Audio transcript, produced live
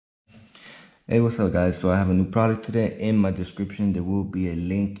Hey, what's up guys? So I have a new product today. In my description there will be a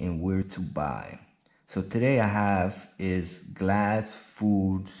link and where to buy. So today I have is glass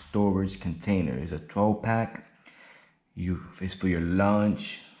food storage container. It's a 12-pack. It's for your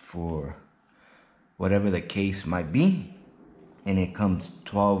lunch, for whatever the case might be. And it comes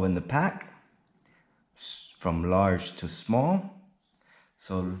 12 in the pack, from large to small.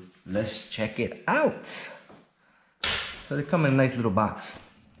 So let's check it out. So they come in a nice little box,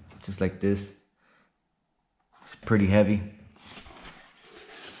 just like this. It's pretty heavy.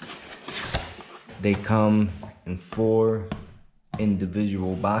 They come in 4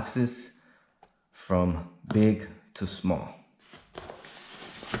 individual boxes, from big to small.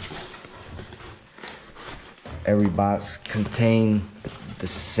 Every box contains the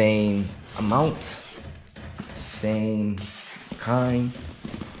same amount, same kind.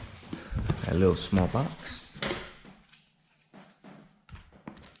 A little small box.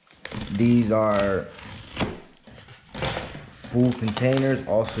 These are full containers.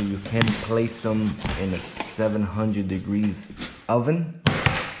 Also, you can place them in a 700 degrees oven,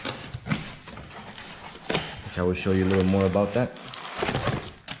 which I will show you a little more about that.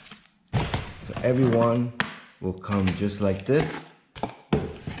 So every one will come just like this.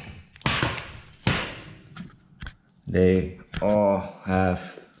 They all have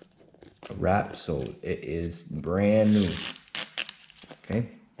a wrap, so it is brand new. Okay,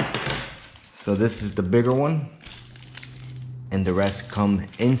 so this is the bigger one, and the rest come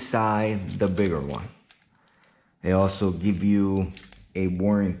inside the bigger one. They also give you a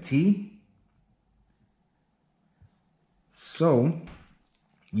warranty. So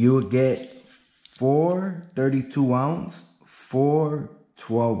you will get 4 32 ounce, 4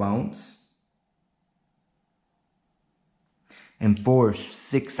 12 ounce, and 4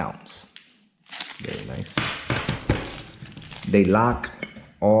 6 ounce. Very nice. They lock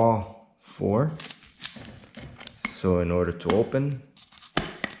all 4. So in order to open,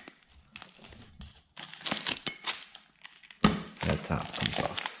 that top comes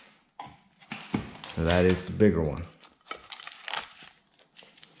off. So that is the bigger one.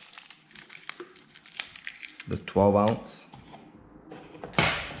 The 12 ounce.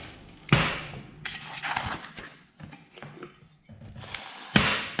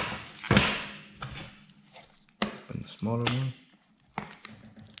 And the smaller one.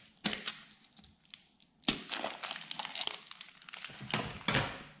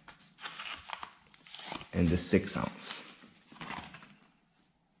 And the 6 ounce.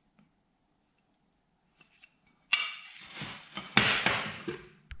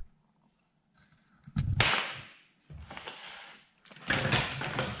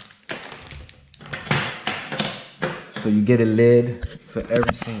 So you get a lid for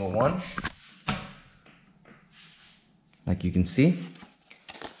every single one, like you can see.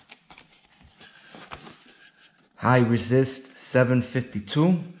 High resist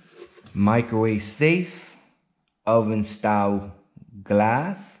 752, microwave safe, oven style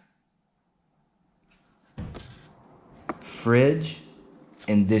glass, fridge,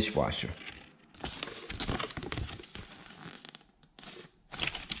 and dishwasher.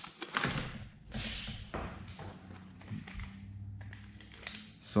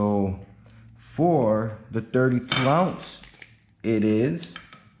 So for the 32 ounce, it is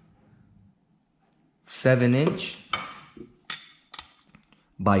 7"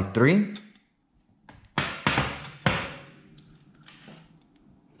 by 3.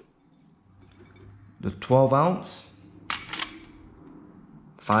 The 12 ounce,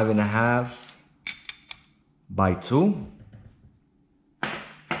 5.5 by 2.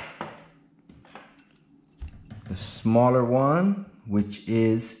 The smaller one, which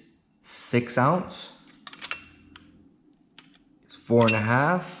is 6 ounce, is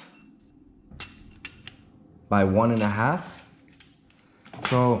 4.5 by 1.5.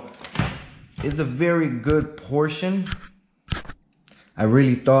 So it's a very good portion. I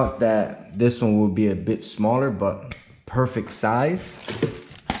really thought that this one would be a bit smaller, but perfect size.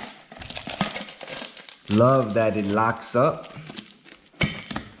 Love that it locks up.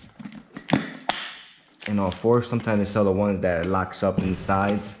 In all 4, sometimes they sell the ones that locks up in the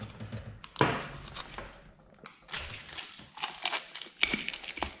sides.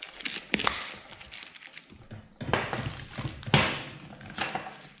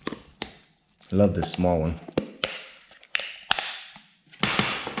 Love this small one.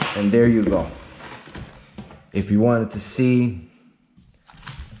 And there you go. If you wanted to see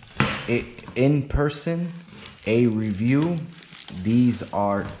it in person, a review, these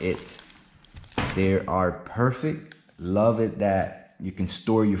are it. They are perfect. Love it that you can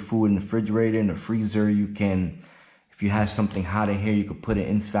store your food in the refrigerator, in the freezer. You can, if If you have something hot in here, you could put it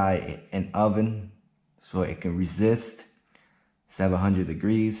inside an oven so it can resist 700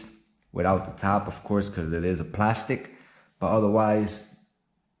 degrees without the top, of course, because it is a plastic. But otherwise,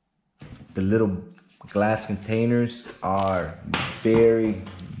 the little glass containers are very,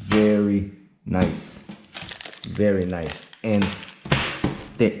 very nice. Very nice and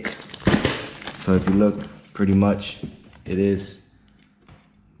thick. So if you look, pretty much it is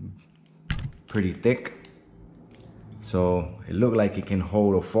pretty thick. So it looked like it can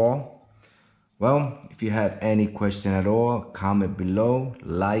hold a fall. Well, if you have any question at all, comment below,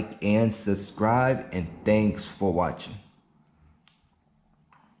 like and subscribe, and thanks for watching.